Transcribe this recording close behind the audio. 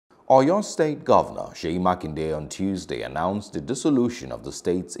Oyo State Governor Seyi Makinde on Tuesday announced the dissolution of the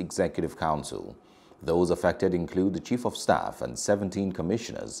state's Executive Council. Those affected include the Chief of Staff and 17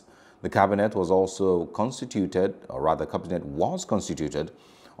 commissioners. The cabinet was constituted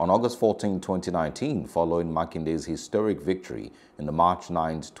on August 14, 2019, following Makinde's historic victory in the March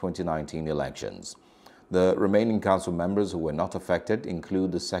 9, 2019 elections. The remaining council members who were not affected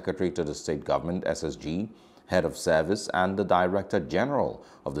include the Secretary to the State Government, SSG, Head of Service, and the Director General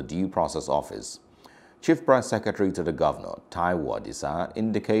of the Due Process Office. Chief Press Secretary to the Governor, Taiwo Adisa,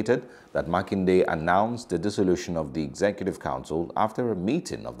 indicated that Makinde announced the dissolution of the Executive Council after a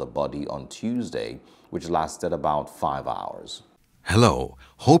meeting of the body on Tuesday, which lasted about 5 hours. Hello,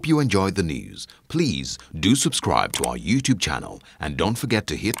 hope you enjoyed the news. Please do subscribe to our YouTube channel and don't forget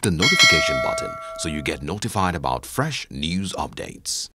to hit the notification button so you get notified about fresh news updates.